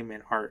in game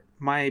and art.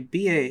 My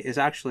BA is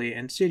actually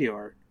in studio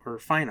art or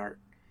fine art.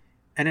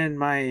 And then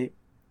my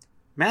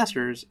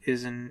master's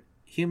is in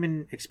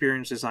human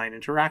experience design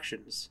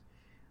interactions,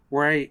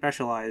 where I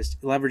specialized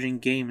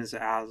leveraging games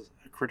as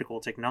a critical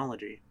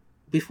technology.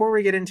 Before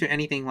we get into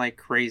anything like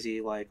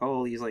crazy, like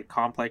all these like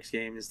complex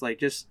games, like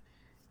just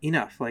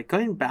enough, like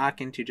going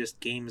back into just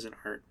games and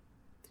art.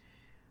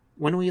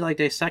 When we like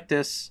dissect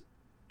this,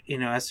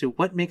 as to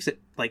what makes it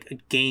like a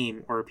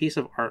game or a piece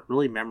of art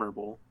really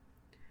memorable,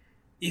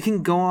 you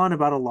can go on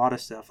about a lot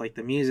of stuff, like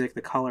the music,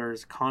 the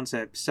colors,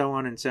 concepts, so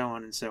on and so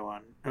on and so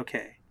on.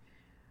 Okay.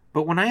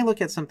 But when I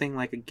look at something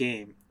like a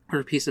game or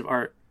a piece of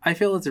art, I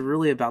feel it's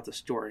really about the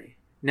story.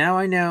 Now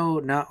I know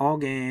not all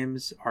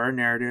games are a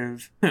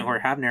narrative or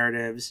have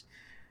narratives,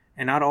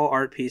 and not all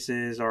art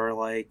pieces are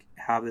like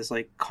have this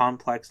like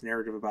complex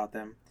narrative about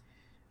them.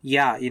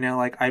 Yeah,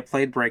 like I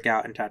played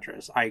Breakout and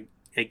Tetris. I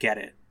get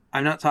it.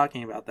 I'm not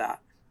talking about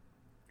that.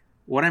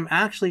 What I'm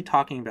actually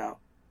talking about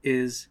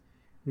is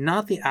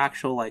not the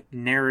actual like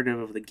narrative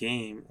of the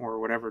game or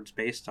whatever it's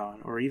based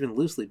on or even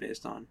loosely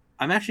based on.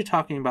 I'm actually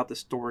talking about the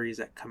stories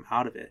that come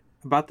out of it,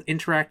 about the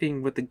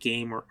interacting with the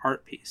game or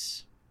art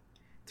piece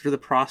through the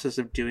process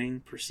of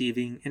doing,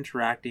 perceiving,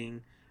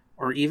 interacting,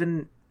 or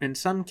even in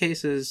some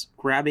cases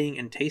grabbing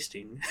and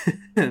tasting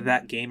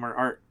that game or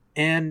art.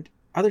 And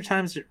other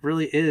times it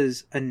really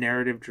is a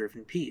narrative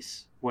driven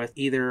piece with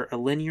either a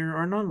linear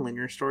or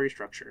non-linear story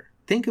structure.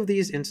 Think of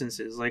these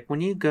instances like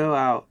when you go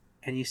out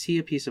and you see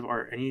a piece of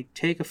art and you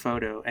take a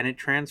photo and it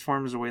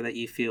transforms the way that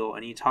you feel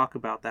and you talk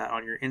about that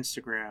on your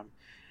Instagram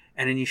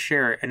and then you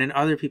share it and then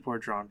other people are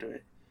drawn to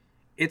it.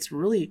 It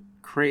really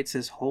creates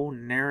this whole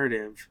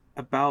narrative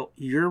about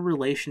your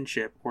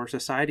relationship or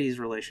society's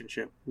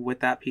relationship with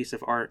that piece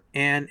of art.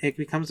 And it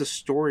becomes a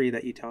story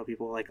that you tell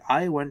people. Like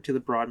I went to the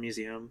Broad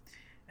Museum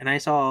and I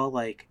saw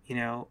like,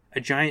 a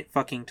giant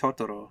fucking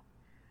Totoro.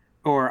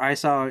 Or I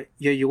saw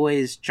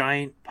Yoyoi's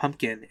giant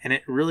pumpkin, and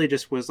it really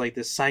just was like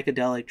this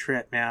psychedelic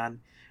trip,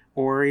 man.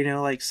 Or,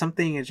 like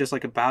something is just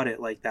like about it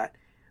like that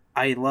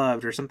I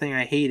loved, or something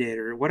I hated,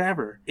 or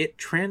whatever. It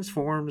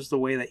transforms the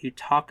way that you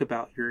talk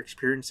about your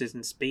experiences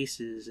in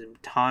spaces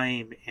and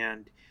time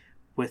and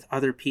with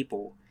other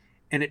people.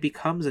 And it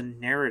becomes a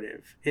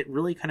narrative. It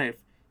really kind of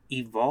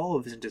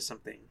evolves into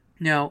something.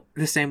 Now,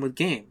 the same with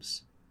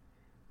games.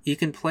 You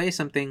can play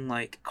something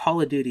like Call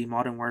of Duty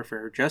Modern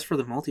Warfare just for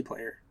the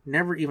multiplayer,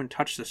 never even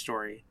touch the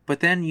story. But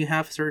then you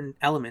have certain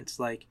elements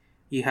like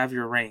you have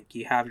your rank,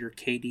 you have your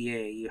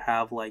KDA, you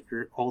have like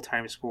your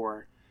all-time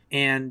score.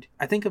 And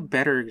I think a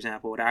better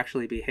example would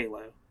actually be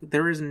Halo.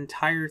 There is an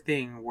entire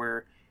thing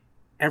where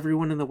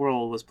everyone in the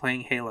world was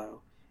playing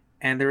Halo,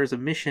 and there was a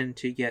mission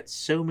to get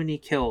so many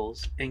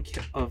kills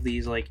of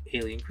these like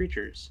alien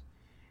creatures.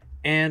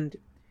 And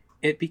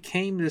it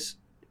became this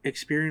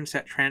experience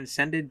that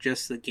transcended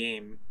just the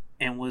game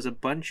and was a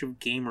bunch of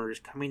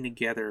gamers coming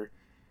together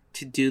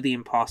to do the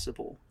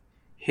impossible,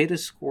 hit a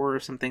score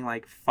of something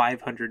like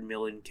 500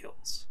 million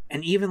kills.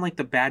 And even like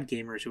the bad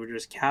gamers who were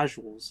just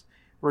casuals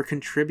were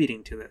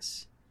contributing to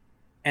this.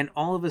 And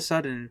all of a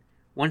sudden,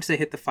 once they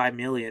hit the 5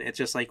 million, it's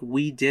just like,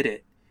 we did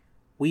it.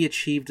 We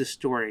achieved a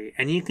story.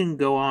 And you can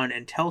go on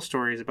and tell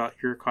stories about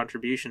your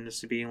contributions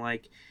to being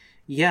like,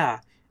 yeah,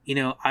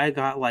 I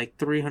got like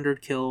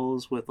 300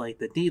 kills with like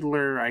the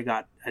Needler.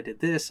 I did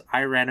this.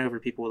 I ran over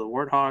people with a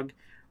Warthog,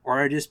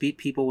 or I just beat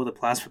people with a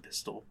plasma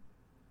pistol.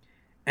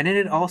 And then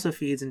it also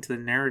feeds into the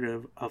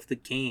narrative of the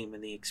game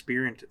and the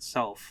experience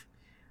itself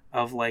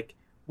of like,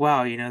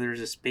 wow,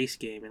 there's a space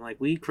game and like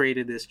we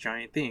created this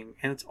giant thing.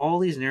 And it's all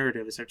these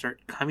narratives that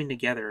start coming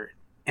together,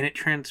 and it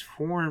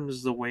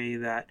transforms the way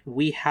that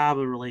we have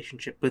a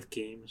relationship with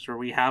games, or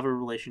we have a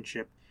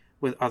relationship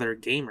with other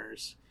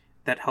gamers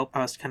that help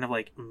us kind of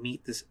like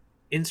meet this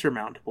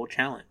insurmountable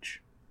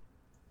challenge.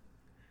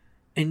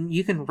 And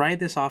you can write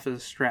this off as a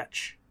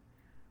stretch,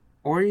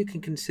 or you can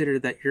consider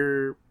that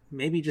you're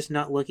maybe just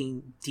not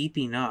looking deep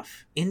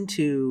enough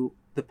into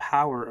the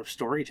power of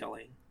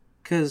storytelling.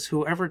 Because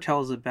whoever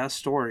tells the best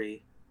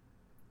story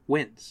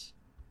wins.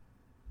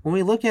 When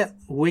we look at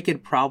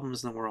wicked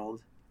problems in the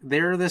world,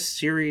 they're this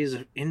series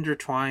of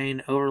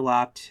intertwined,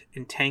 overlapped,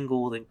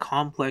 entangled, and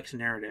complex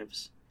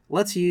narratives.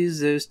 Let's use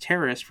those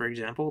terrorists, for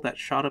example, that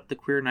shot up the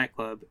queer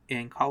nightclub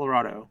in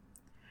Colorado,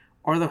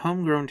 or the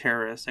homegrown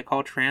terrorists that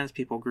call trans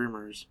people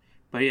groomers,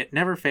 but yet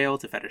never fail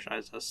to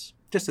fetishize us.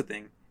 Just a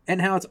thing.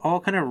 And how it's all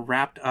kind of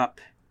wrapped up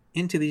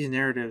into these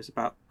narratives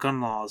about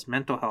gun laws,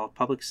 mental health,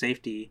 public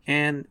safety,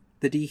 and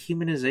the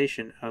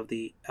dehumanization of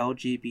the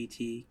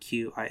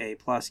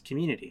LGBTQIA+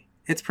 community.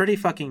 It's pretty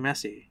fucking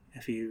messy,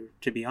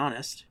 to be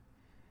honest.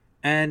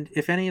 And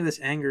if any of this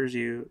angers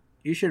you,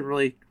 you should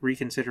really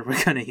reconsider what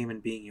kind of human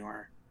being you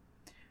are.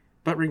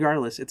 But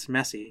regardless, it's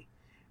messy,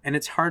 and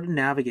it's hard to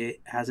navigate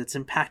as it's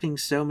impacting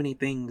so many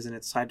things, and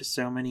it's tied to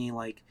so many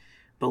like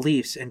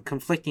beliefs and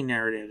conflicting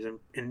narratives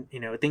and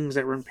things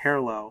that run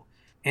parallel,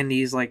 and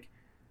these like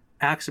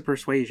acts of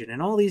persuasion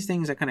and all these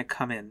things that kind of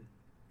come in.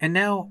 And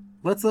now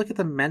let's look at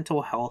the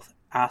mental health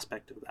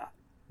aspect of that.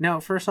 Now,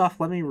 first off,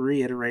 let me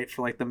reiterate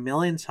for like the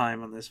millionth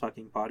time on this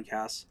fucking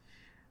podcast.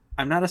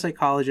 I'm not a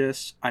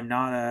psychologist. I'm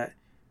not a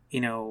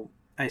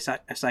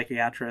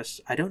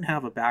psychiatrist. I don't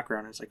have a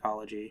background in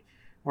psychology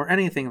or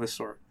anything of the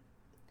sort.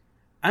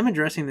 I'm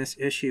addressing this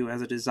issue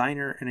as a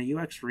designer and a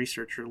UX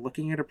researcher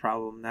looking at a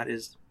problem that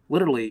is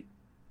literally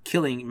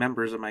killing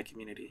members of my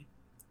community.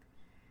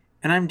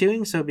 And I'm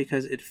doing so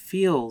because it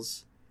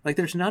feels like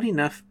there's not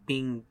enough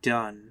being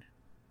done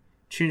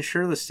to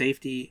ensure the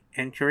safety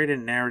and curate a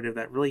narrative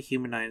that really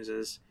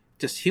humanizes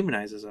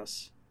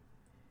us.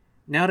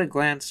 Now, at a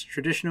glance,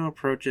 traditional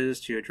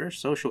approaches to address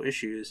social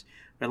issues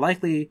would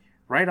likely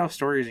write off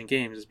stories and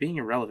games as being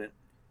irrelevant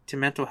to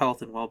mental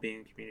health and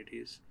well-being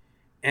communities.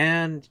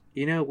 And,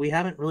 we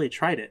haven't really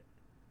tried it,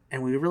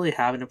 and we really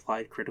haven't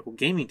applied critical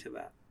gaming to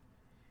that.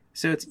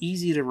 So it's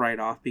easy to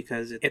write off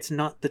because it's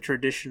not the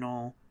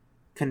traditional,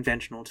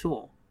 conventional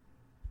tool.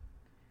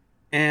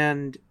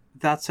 And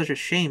that's such a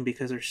shame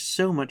because there's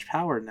so much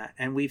power in that,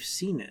 and we've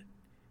seen it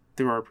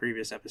through our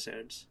previous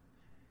episodes.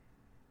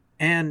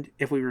 And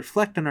if we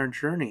reflect on our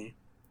journey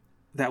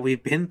that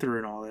we've been through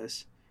in all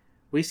this,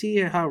 we see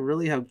how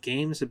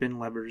games have been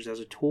leveraged as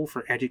a tool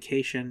for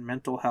education,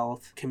 mental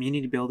health,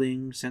 community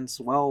building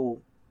since,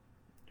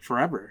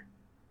 forever.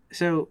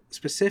 So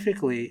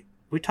specifically,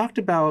 we talked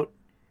about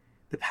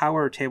the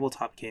power of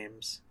tabletop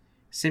games,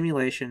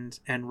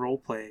 simulations, and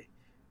roleplay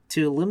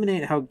to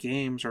illuminate how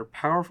games are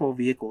powerful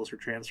vehicles for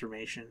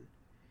transformation.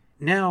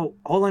 Now,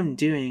 all I'm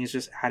doing is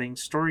just adding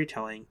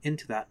storytelling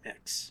into that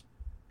mix.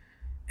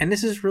 And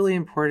this is really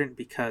important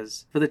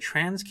because for the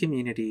trans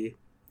community,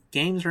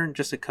 games aren't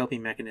just a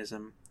coping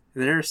mechanism.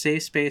 They're a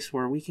safe space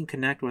where we can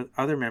connect with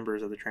other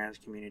members of the trans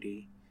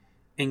community.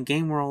 In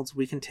game worlds,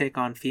 we can take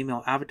on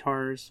female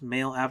avatars,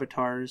 male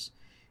avatars,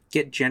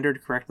 get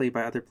gendered correctly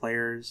by other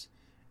players,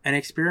 and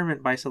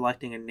experiment by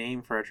selecting a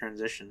name for our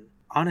transition.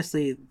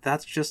 Honestly,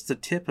 that's just the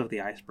tip of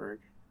the iceberg.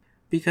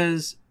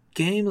 Because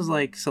games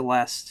like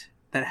Celeste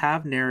that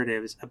have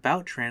narratives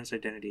about trans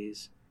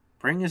identities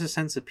bring us a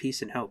sense of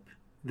peace and hope.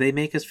 They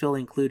make us feel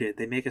included.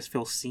 They make us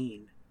feel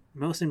seen.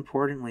 Most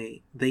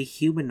importantly, they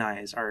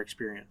humanize our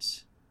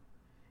experience.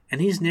 And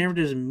these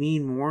narratives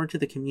mean more to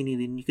the community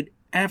than you could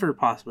ever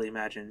possibly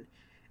imagine,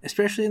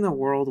 especially in the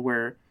world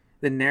where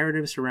the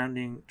narrative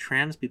surrounding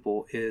trans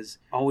people is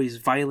always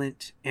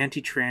violent,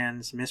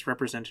 anti-trans,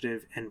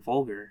 misrepresentative, and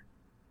vulgar.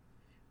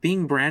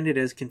 Being branded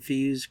as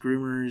confused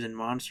groomers and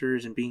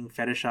monsters and being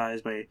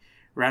fetishized by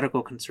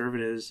radical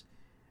conservatives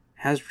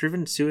has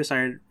driven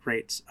suicide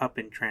rates up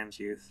in trans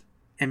youth.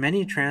 And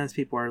many trans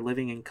people are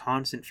living in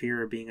constant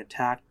fear of being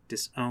attacked,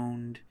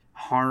 disowned,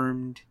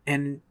 harmed,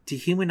 and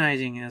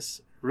dehumanizing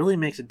us really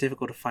makes it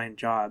difficult to find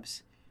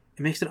jobs.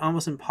 It makes it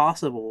almost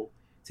impossible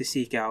to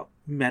seek out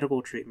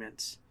medical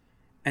treatments,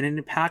 and it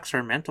impacts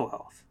our mental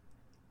health.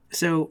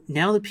 So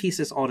now to piece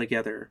this all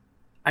together,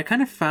 I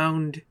kind of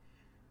found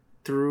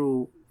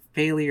through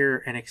failure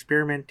and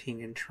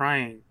experimenting and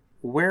trying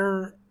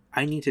where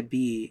I need to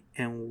be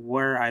and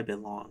where I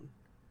belong.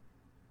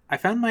 I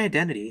found my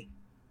identity,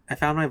 I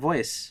found my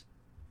voice,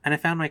 and I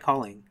found my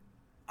calling.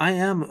 I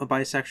am a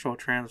bisexual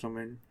trans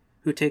woman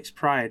who takes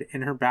pride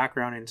in her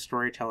background in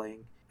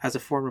storytelling as a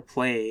form of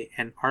play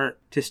and art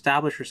to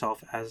establish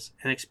herself as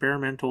an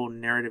experimental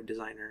narrative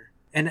designer.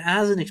 And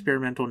as an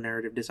experimental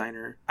narrative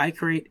designer, I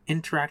create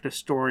interactive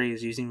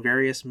stories using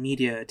various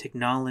media,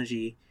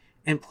 technology,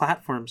 and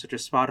platforms such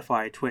as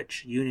Spotify,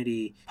 Twitch,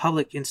 Unity,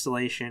 public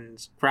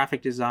installations,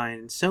 graphic design,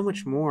 and so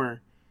much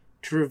more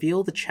to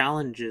reveal the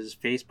challenges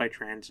faced by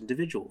trans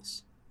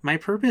individuals. My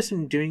purpose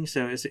in doing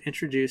so is to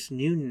introduce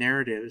new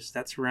narratives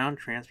that surround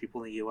trans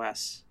people in the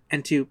US,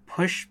 and to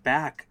push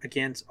back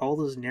against all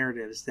those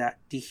narratives that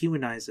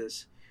dehumanize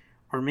us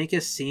or make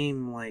us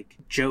seem like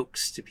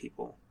jokes to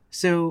people.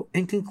 So,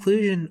 in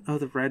conclusion of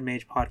the Red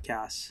Mage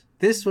podcast,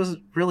 this was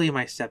really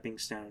my stepping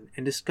stone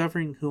in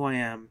discovering who I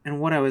am and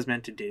what I was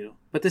meant to do.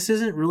 But this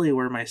isn't really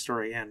where my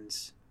story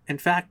ends. In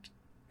fact,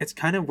 it's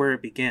kind of where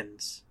it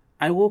begins.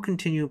 I will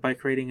continue by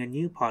creating a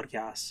new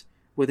podcast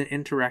with an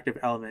interactive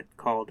element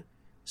called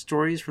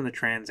Stories from the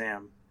Trans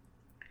Am.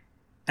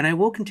 And I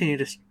will continue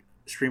to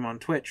stream on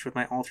Twitch with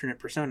my alternate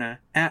persona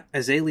at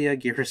Azalea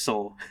Gear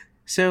Soul.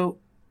 So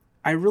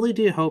I really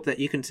do hope that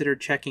you consider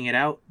checking it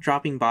out,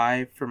 dropping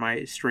by for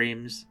my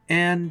streams,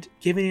 and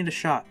giving it a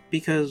shot,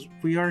 because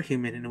we are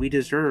human and we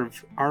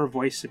deserve our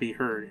voice to be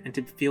heard and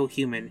to feel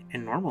human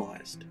and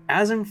normalized.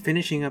 As I'm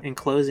finishing up and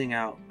closing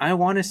out, I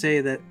want to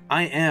say that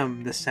I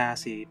am the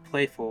sassy,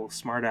 playful,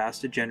 smartass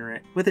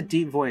degenerate with a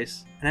deep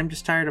voice, and I'm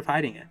just tired of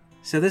hiding it.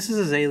 So this is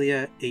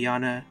Azalea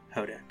Iyana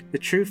Hodek, the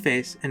true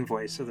face and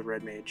voice of the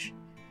Red Mage,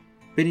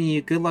 bidding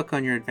you good luck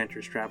on your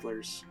adventures,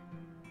 travelers.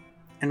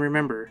 And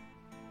remember,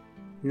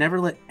 never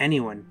let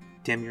anyone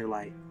dim your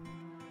light.